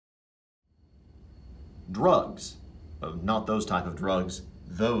drugs. Oh, not those type of drugs,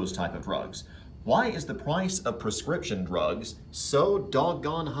 those type of drugs. Why is the price of prescription drugs so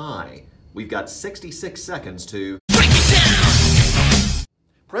doggone high? We've got 66 seconds to break it down.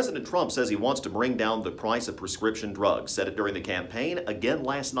 President Trump says he wants to bring down the price of prescription drugs. Said it during the campaign, again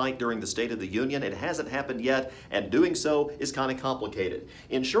last night during the State of the Union. It hasn't happened yet, and doing so is kind of complicated.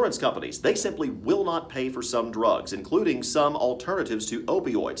 Insurance companies, they simply will not pay for some drugs, including some alternatives to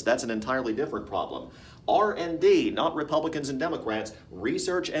opioids. That's an entirely different problem. R&D, not Republicans and Democrats,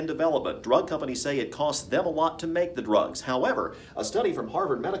 research and development. Drug companies say it costs them a lot to make the drugs. However, a study from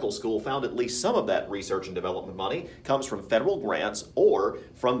Harvard Medical School found at least some of that research and development money comes from federal grants or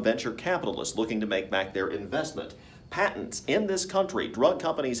from venture capitalists looking to make back their investment. Patents in this country, drug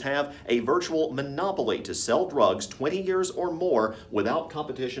companies have a virtual monopoly to sell drugs 20 years or more without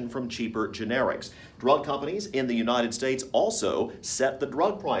competition from cheaper generics. Drug companies in the United States also set the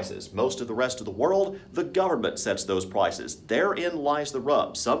drug prices. Most of the rest of the world, the government sets those prices. Therein lies the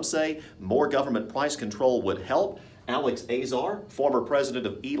rub. Some say more government price control would help. Alex Azar, former president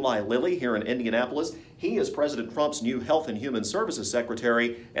of Eli Lilly here in Indianapolis, he is President Trump's new Health and Human Services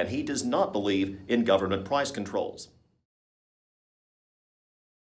Secretary, and he does not believe in government price controls.